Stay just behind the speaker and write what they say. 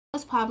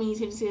What's popping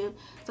YouTube?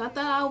 So I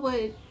thought I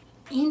would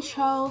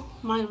intro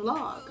my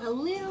vlog a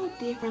little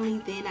differently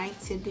than I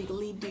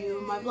typically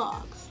do my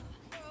vlogs.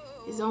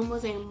 It's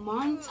almost a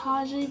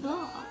montage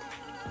vlog.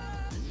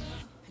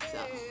 So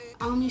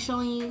I'm gonna be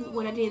showing you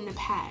what I did in the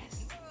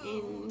past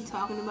and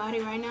talking about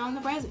it right now in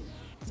the present.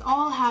 It's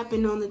all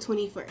happened on the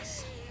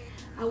 21st.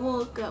 I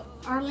woke up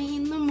early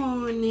in the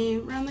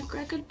morning, around the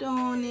crack of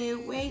dawn,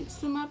 and wait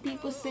till my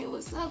people say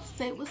what's up,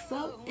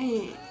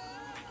 and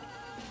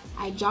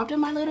I dropped in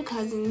my little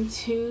cousin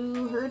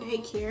to her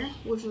daycare,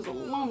 which was a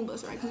long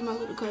bus ride because my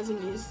little cousin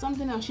is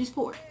something else. She's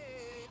 4.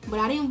 But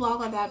I didn't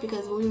vlog all that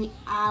because when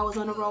I was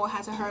on the road, I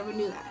had to hurry and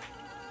do that.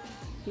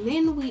 And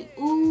then we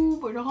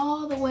Ubered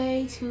all the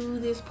way to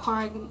this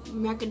park,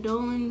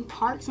 Macedonian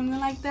Park, something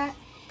like that.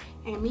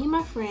 And me and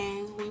my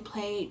friends, we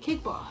played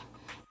kickball.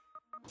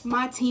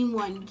 My team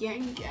won.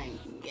 Gang, gang,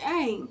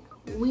 gang.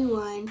 We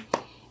won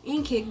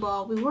in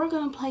kickball. We were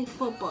going to play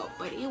football,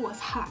 but it was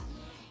hot.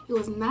 It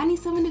was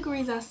 97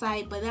 degrees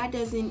outside, but that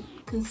doesn't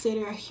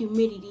consider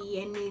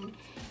humidity. And in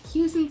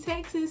Houston,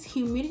 Texas,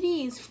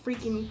 humidity is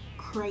freaking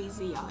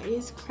crazy, y'all. It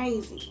is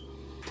crazy.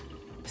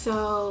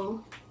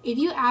 So if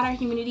you add our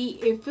humidity,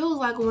 it feels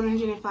like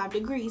 105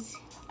 degrees.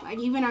 Like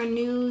even our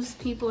news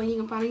people, and you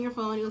can find on your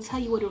phone, it'll tell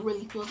you what it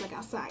really feels like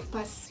outside.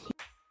 Plus,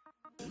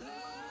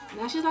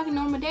 that's just like a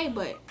normal day,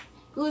 but it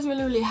was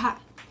really, really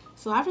hot.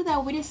 So after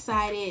that, we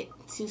decided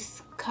to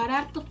cut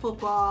out the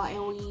football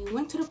and we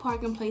went to the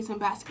park and played some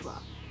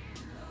basketball.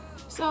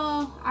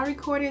 So I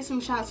recorded some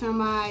shots from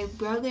my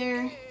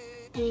brother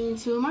and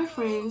 2 of my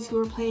friends who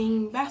were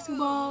playing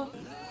basketball,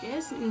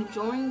 just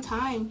enjoying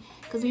time,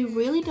 because we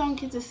really don't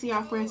get to see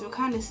our friends. It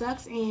kind of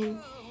sucks. And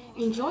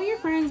enjoy your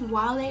friends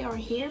while they are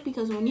here,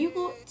 because when you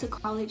go to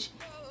college,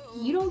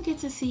 you don't get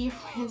to see your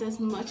friends as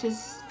much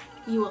as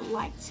you would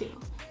like to.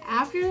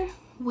 After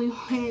we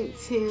went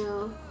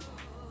to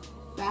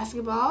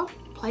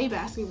play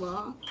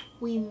basketball,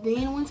 we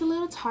then went to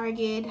Little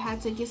Target,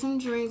 had to get some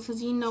drinks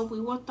because you know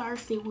we were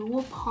thirsty, we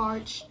were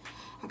parched.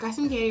 I got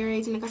some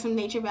Gatorades and I got some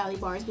Nature Valley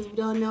bars, because if you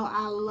don't know,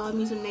 I love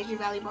me some Nature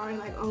Valley bars.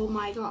 Like, oh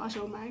my gosh,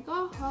 oh my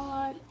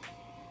god.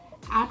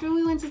 After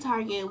we went to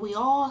Target, we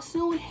all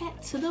soon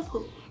head to the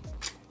pool.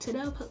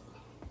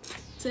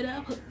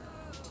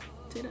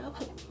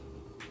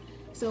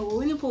 So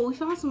we're in the pool. We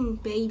found some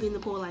baby in the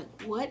pool. Like,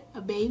 what?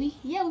 A baby?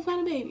 Yeah, we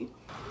found a baby.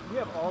 We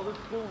have all this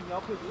pool and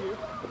y'all put here.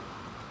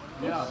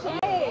 Yeah.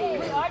 Shade.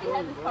 We already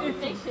had this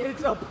conversation.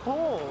 It's a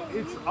pool.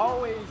 It's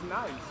always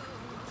nice.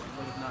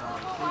 But it's not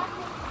always. Why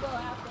can't you go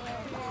out there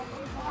and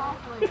have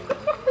it?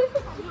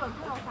 You a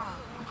girl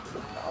time.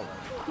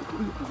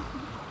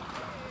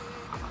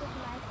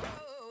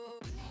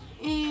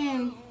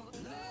 And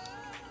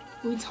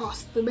we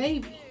tossed the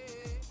baby.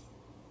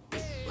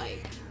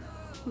 Like,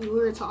 we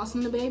were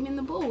tossing the baby in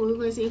the pool. We were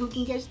going to see who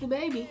can catch the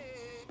baby.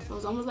 It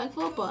was almost like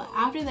football.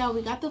 After that,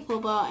 we got the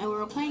football and we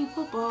were playing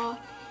football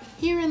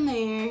here and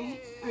there,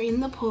 or in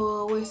the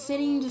pool. We're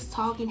sitting, just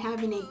talking,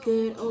 having a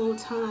good old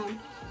time.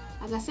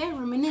 Like I said,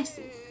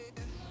 reminiscing.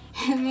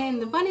 And then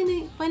the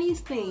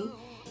funniest thing,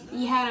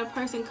 he had a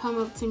person come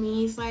up to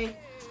me. He's like,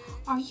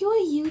 "Are you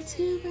a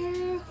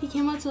YouTuber?" He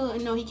came up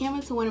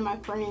to one of my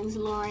friends,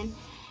 Lauren.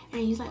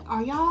 And he's like,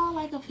 "Are y'all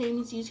like a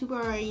famous YouTuber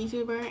or a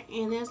YouTuber?"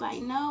 And it's like,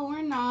 "No,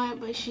 we're not,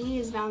 but she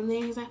is down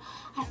there." He's like,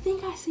 "I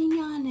think I seen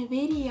y'all in the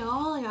video,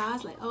 all y'all." I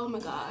was like, oh my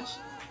gosh.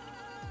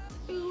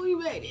 We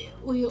made it.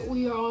 We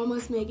are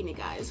almost making it,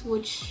 guys,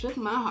 which shook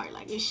my heart.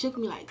 Like, it shook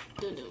me like,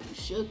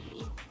 shook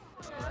me.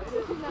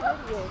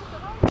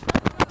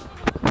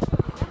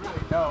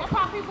 That's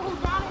how people who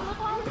drown look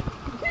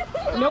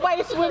like?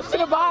 Nobody swims to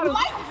the bottom.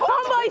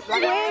 Somebody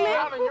swimming.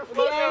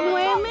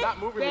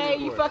 Hey,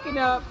 you fucking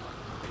up.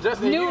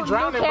 Justin, you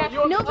drowning, but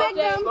you're new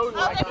victim.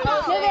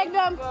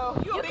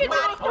 You can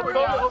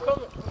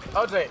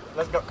OJ,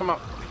 let's go. Come on.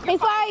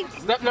 It's like,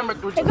 Step number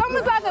 3. it's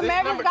almost like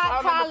America's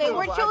Got Talent.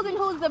 We're choosing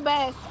who's the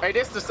best. Hey,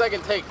 this is the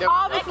second take.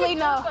 Obviously,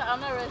 no.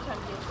 I'm not really trying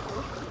to get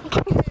school.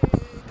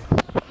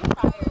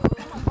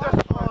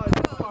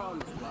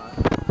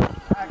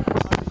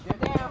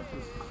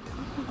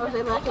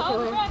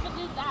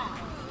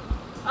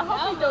 I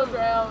hope he don't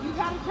drown. You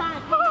gotta try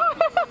and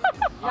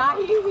not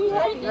easy.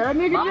 That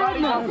nigga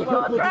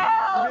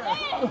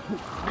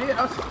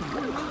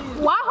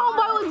Why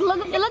homeboy was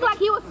looking? It looked like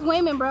he was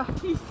swimming, bro.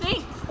 He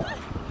sinks.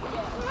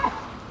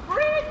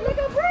 Breathe,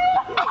 nigga,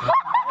 breathe.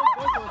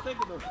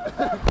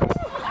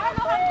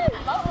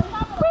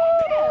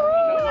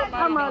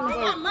 I'm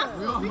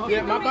rolling.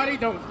 Yeah, my body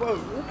don't float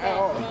at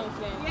all.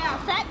 Yeah,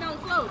 fat don't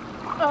float.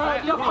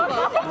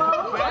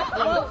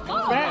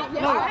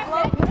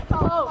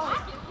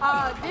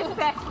 This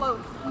fat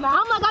floats. I'm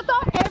like, I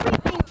thought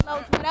everything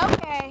floats, but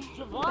okay.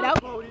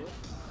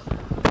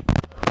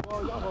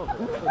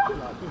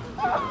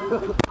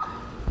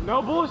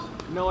 No bullshit.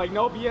 No, like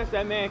no BS.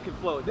 That man can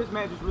float. This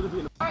man just really be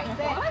in the. Alright,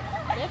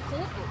 that's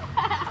it.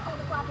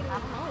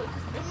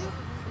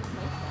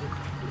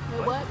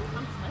 Wait, what?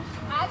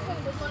 I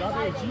actually just want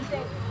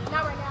to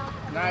not right now.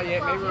 Not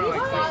yet, maybe we're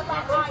like 6.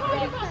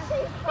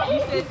 You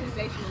said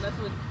sensational. That's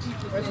what Chief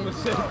was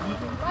saying.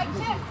 Like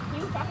Chip, he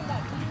was talking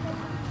about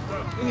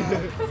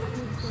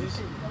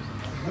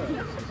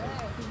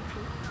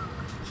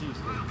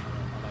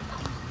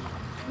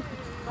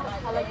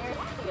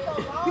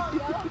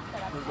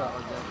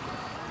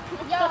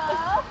Yo.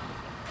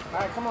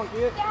 Alright, come on,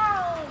 kid.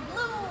 Down,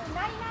 blue,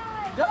 99.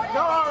 Go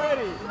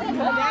already.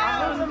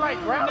 I'm losing like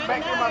ground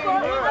back in my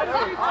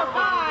feet.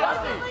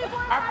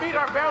 Our feet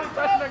are barely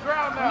touching the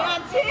ground now.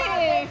 Not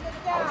 10.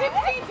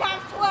 15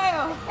 times 12.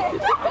 I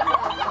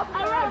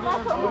remember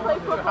last time we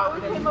played football, we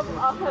came up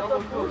off of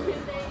the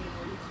bullshit thing.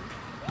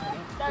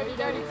 30,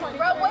 20.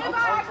 Bro, what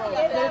about actually?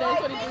 Is that like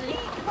 23. 15,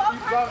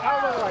 12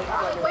 times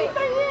 12? Wait,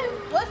 30 is?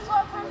 What's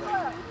 12 times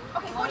 12?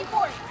 Okay,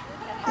 44.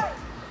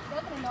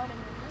 They're gonna know them.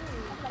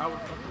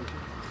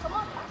 Come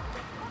on.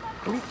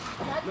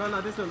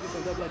 No, this one,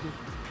 double like this.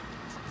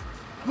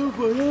 Look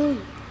for him.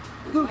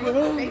 Look for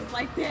him. Face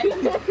like that.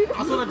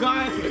 I saw the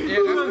guy.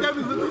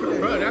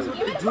 Bro, that's what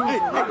they do. Hey,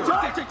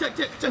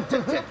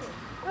 check.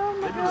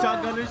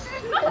 Shotgunners.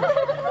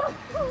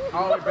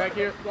 All the way back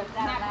here.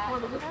 Not before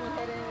the whistle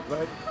headed.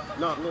 Right?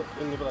 No, look,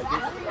 and they be like I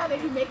see how they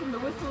be making the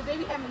whistle. They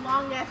be having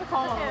long ass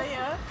calls. Hell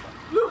yeah.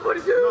 Look for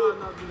the two.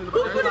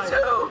 Look for the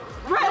two.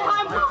 Red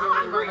line, blue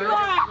line, green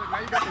line. Now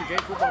you got some gay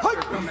football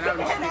shit coming out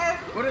and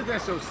shit. What is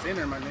that show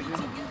center, my nigga?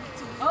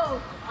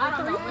 Oh, I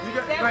don't know. You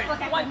got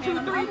like 1, 2,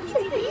 3,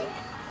 PTP.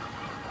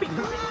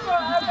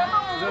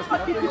 just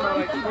nothing about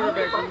like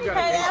quarterback when you got a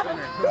gay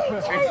center.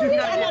 And you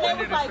not even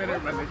under the center,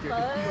 my nigga.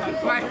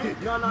 Like,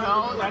 no,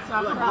 that's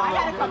not the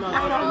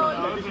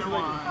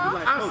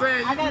I'm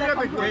saying you got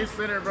the gay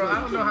center, bro. I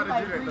don't know how to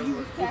do that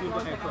though.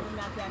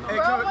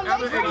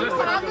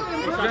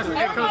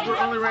 Hey, coach, we're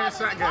only running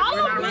shotgun.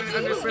 We're not running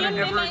under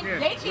center ever again.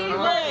 They cheat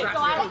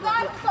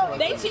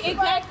They cheat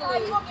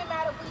exactly. You won't get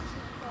mad at bleaching.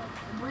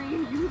 Bree,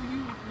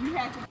 you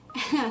had to.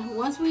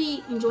 Once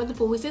we enjoyed the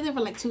pool, we stayed there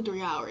for like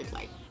 2-3 hours.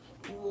 Like,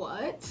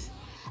 what?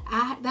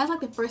 That's like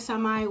the first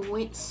time I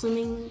went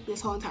swimming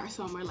this whole entire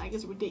summer. Like,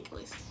 it's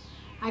ridiculous.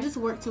 I just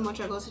work too much.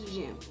 I go to the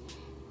gym.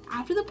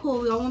 After the pool,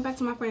 we all went back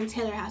to my friend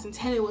Taylor's house, and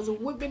Taylor was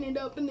whipping it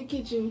up in the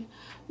kitchen.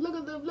 Look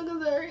at the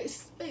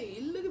wrist. Hey,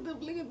 look at the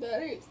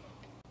wrist.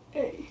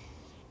 Hey.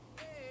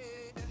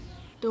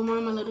 Don't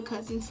mind my little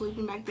cousin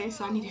sleeping back there,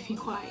 so I need to be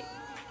quiet.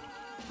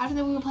 After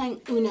that, we were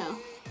playing Uno.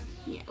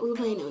 Yeah, we were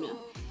playing Uno.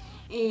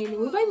 And we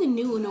were playing the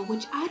new Uno,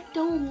 which I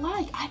don't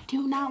like. I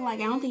do not like.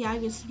 I don't think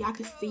y'all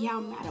could see how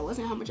mad I was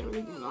and how much I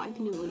really didn't like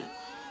the new Uno.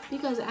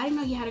 Because I didn't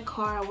know you had a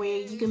card where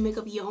you can make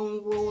up your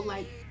own rule.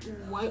 Like,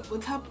 what?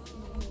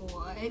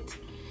 What?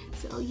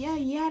 So, yeah,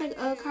 you had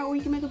a card where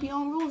you can make up your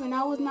own rules. And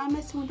I was not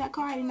messing with that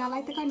card. I did not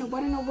like the card. No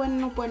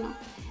bueno.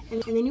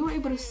 And then you were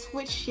able to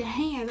switch your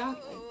hands. I was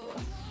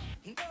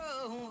like,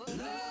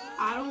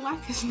 I don't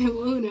like this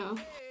new Uno.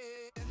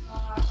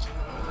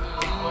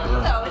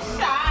 So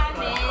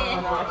shining.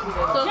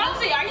 So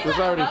Chelsea, are you It's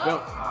already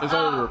filmed. It's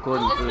already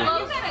recording too. Are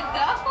you gonna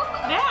go?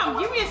 Damn,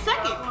 give me a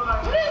second.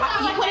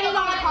 You put it on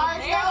the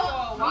cards, yo?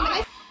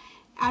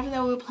 After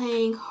that, we were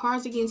playing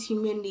Cards Against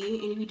Humanity.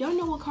 And if you don't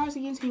know what Cards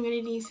Against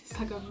Humanity is, it's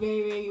like a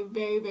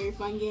very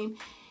fun game.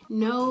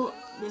 No,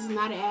 this is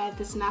not an ad.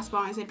 This is not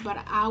sponsored.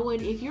 But I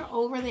would, if you're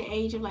over the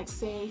age of like,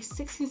 say,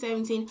 16,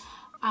 17,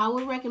 I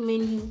would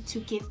recommend you to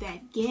get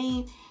that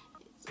game.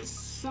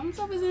 Some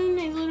stuff is in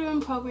a little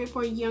inappropriate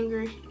for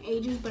younger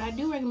ages, but I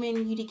do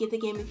recommend you to get the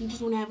game if you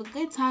just want to have a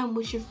good time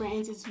with your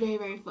friends. It's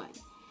very fun.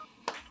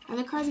 Now,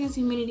 the Cards Against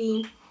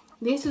Humanity,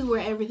 this is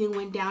where everything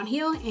went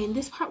downhill, and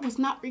this part was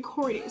not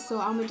recorded, so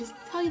I'm gonna just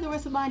tell you the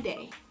rest of my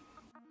day.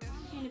 She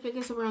came to pick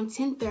us up around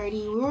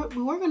 10:30.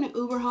 We were gonna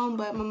Uber home,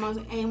 but my mom's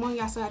like, "Hey, when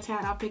y'all out of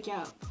town, I'll pick you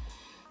up."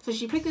 So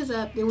she picked us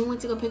up. Then we went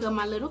to go pick up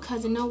my little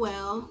cousin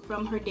Noelle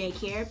from her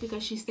daycare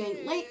because she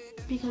stayed late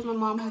because my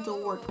mom had to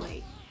work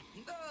late.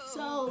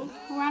 So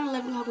around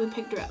 11 o'clock we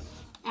picked her up.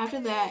 After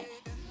that,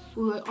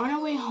 we were on our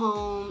way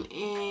home,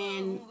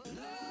 and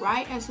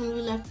right as soon as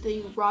we left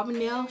the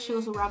Robindale, she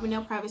was a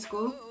Robindale private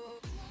school.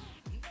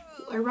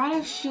 And right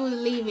as she was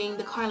leaving,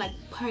 the car like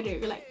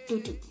puttered, like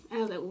doo-doo. And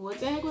I was like, what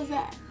the heck was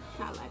that?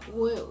 And I was like,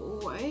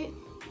 what?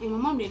 And my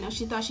mom didn't know.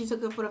 She thought she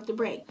took her foot off the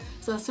brake.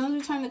 So as soon as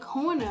we turned the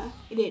corner,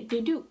 it did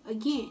doo-doo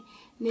again.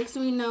 Next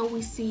thing we know,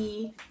 we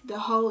see the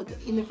whole,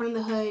 in the front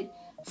of the hood,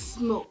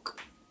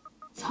 smoke.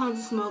 Tons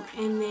of smoke,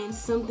 and then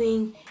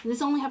something, and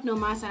this only happened on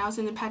my side. I was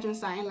in the passenger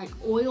side, and like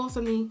oil,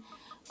 something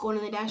going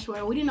on the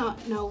dashboard. We did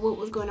not know what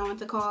was going on with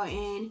the car,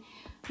 and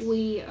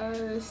we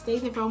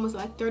stayed there for almost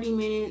like 30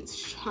 minutes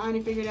trying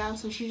to figure it out.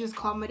 So she just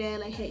called my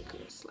dad like, "Hey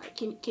Chris, like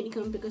can you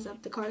come pick us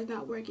up? The car's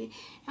not working."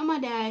 And my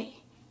dad,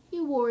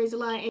 he worries a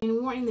lot, and we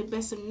weren't in the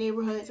best of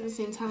neighborhoods at the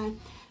same time.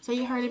 So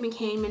he heard him and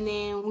came, and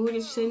then we were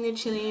just sitting there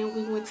chilling.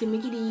 We went to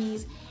Mickey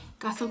D's,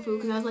 got some food,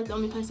 because that was like the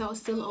only place that was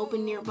still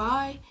open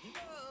nearby.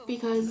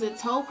 Because the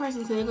toll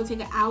person said they're gonna take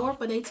an hour,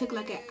 but they took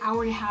like an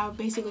hour and a half,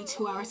 basically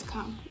 2 hours to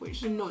come,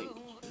 which annoyed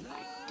me.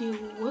 Like,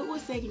 dude, what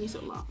was taking you so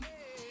long?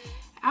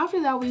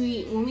 After that,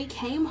 when we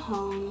came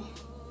home,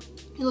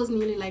 it was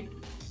nearly like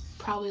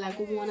probably like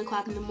 1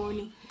 o'clock in the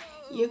morning,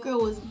 Your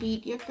girl was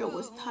beat, your girl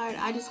was tired.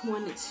 I just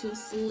wanted to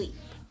sleep.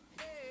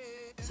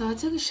 So I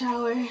took a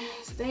shower,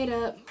 stayed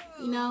up,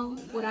 you know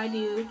what I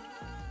do,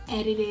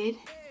 edited,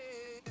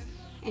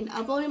 and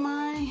uploaded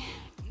my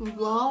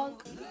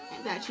vlog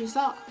that you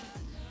saw.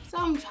 So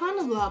I'm trying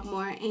to vlog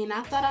more, and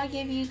I thought I'd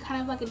give you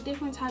kind of like a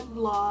different type of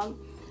vlog.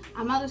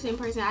 I'm not the same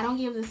person. I don't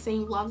give the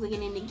same vlogs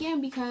again and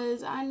again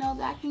because I know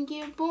that can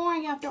get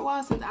boring after a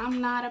while, since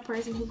I'm not a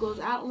person who goes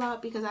out a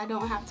lot because I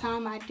don't have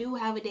time. I do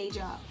have a day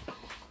job.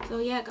 So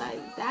yeah guys,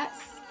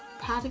 that's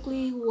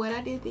practically what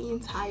I did the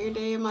entire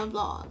day of my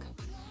vlog.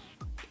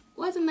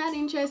 Wasn't that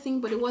interesting,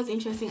 but it was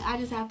interesting. I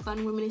just have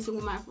fun reminiscing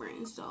with my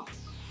friends. So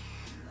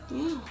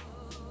yeah,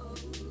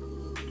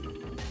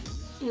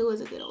 it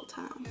was a good old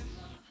time.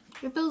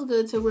 It feels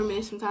good to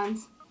reminisce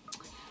sometimes.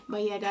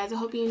 But yeah guys, I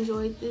hope you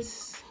enjoyed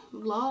this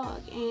vlog,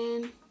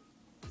 and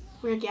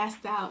we're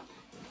gassed out.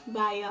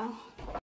 Bye y'all.